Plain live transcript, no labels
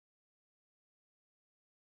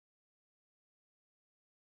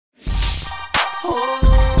Oh,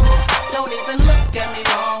 don't even look at me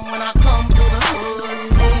wrong when I come through the hood.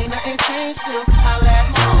 Ain't nothing changed still. I let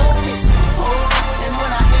my homies. Oh, and when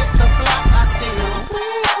I hit the block, I still.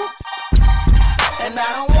 Ooh. And I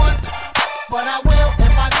don't want to, but I will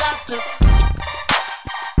if I got to.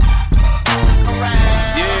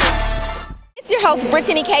 It's your host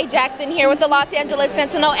Brittany K Jackson here with the Los Angeles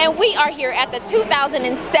Sentinel, and we are here at the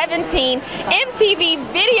 2017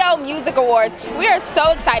 MTV Video Music Awards. We are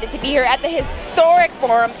so excited to be here at the historic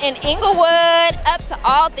forum in Inglewood, up to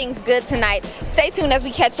all things good tonight. Stay tuned as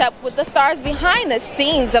we catch up with the stars behind the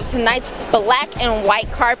scenes of tonight's black and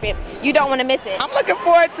white carpet. You don't want to miss it. I'm looking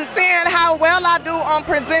forward to seeing how well I do on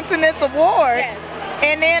presenting this award. Yes.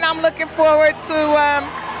 And then I'm looking forward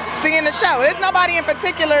to seeing the show. There's nobody in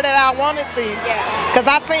particular that I want to see. Yeah. Because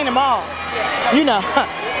I've seen them all. Yeah. You know,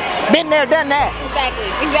 been there, done that.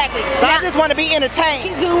 Exactly. So I just want to be entertained.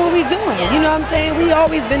 Keep doing what we doing. Yeah. You know what I'm saying? We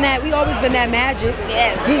always been that magic.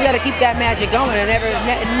 Yes. We got to keep that magic going and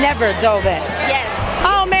never dull that. Yes.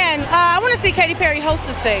 Oh man, I want to see Katy Perry host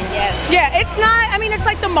this thing. Yes. Yeah, it's not, I mean, it's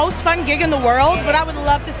like the most fun gig in the world, but I would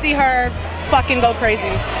love to see her fucking go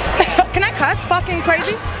crazy. Can I cuss? Fucking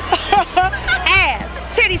crazy?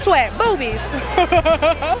 Ass, titty sweat, boobies.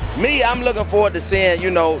 Me, I'm looking forward to seeing,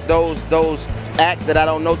 you know, those acts that I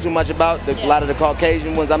don't know too much about, a lot of the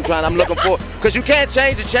Caucasian ones. I'm looking for, because you can't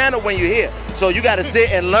change the channel when you're here. So you got to sit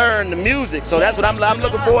and learn the music. So that's what I'm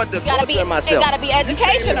looking forward to torturing myself. It got to be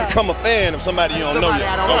educational. Become a fan of somebody you don't know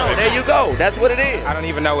yet. There you go. That's what it is. I don't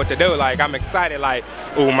even know what to do. Like, I'm excited. Like,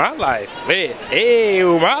 ooh, my life lit. Hey,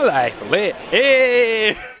 ooh, my life lit.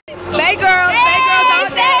 Hey. Bay girls, all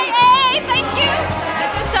day. Hey, thank you.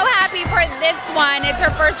 Just so happy for this one. It's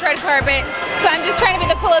her first red carpet, so I'm just trying to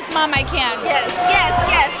be the coolest mom I can. Yes.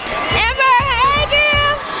 Amber, hey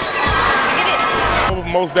girl. Did you get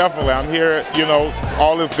it? Most definitely. I'm here, you know,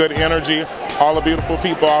 all this good energy, all the beautiful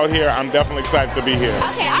people out here. I'm definitely excited to be here.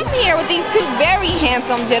 Okay, I'm here with these two very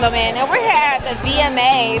handsome gentlemen, and we're here at the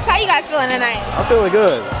VMAs. How you guys feeling tonight? I'm feeling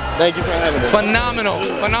good. Thank you for having us. Phenomenal.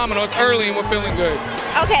 It's early and we're feeling good.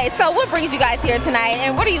 Okay, so what brings you guys here tonight,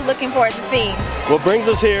 and what are you looking forward to seeing? What brings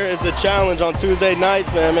us here is the challenge on Tuesday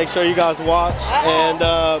nights, man. Make sure you guys watch. And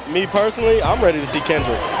me personally, I'm ready to see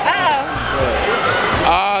Kendrick.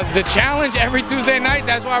 The challenge every Tuesday night,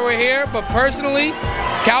 that's why we're here. But personally,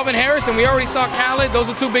 Calvin Harris, and we already saw Khaled. Those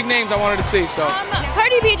are two big names I wanted to see. So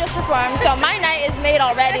Cardi B just performed, so my night is made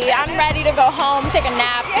already. I'm ready to go home, take a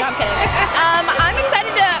nap. No, I'm kidding. I'm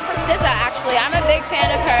excited for SZA, actually. I'm a big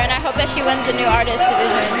fan of her, and I hope that she wins the new artist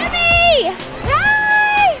division. Brittany!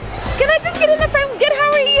 Hi! Can I just get in the frame? Good,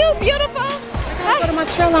 how are you? Beautiful. Go to my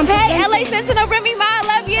trail. Hey, LA Sentinel, Brittany, I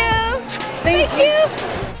love you. Thank you.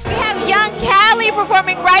 We have young Callie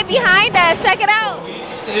performing right behind us. Check it out. We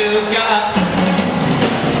still got.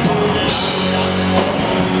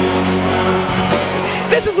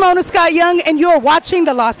 This is Mona Scott Young, and you're watching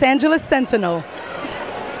the Los Angeles Sentinel.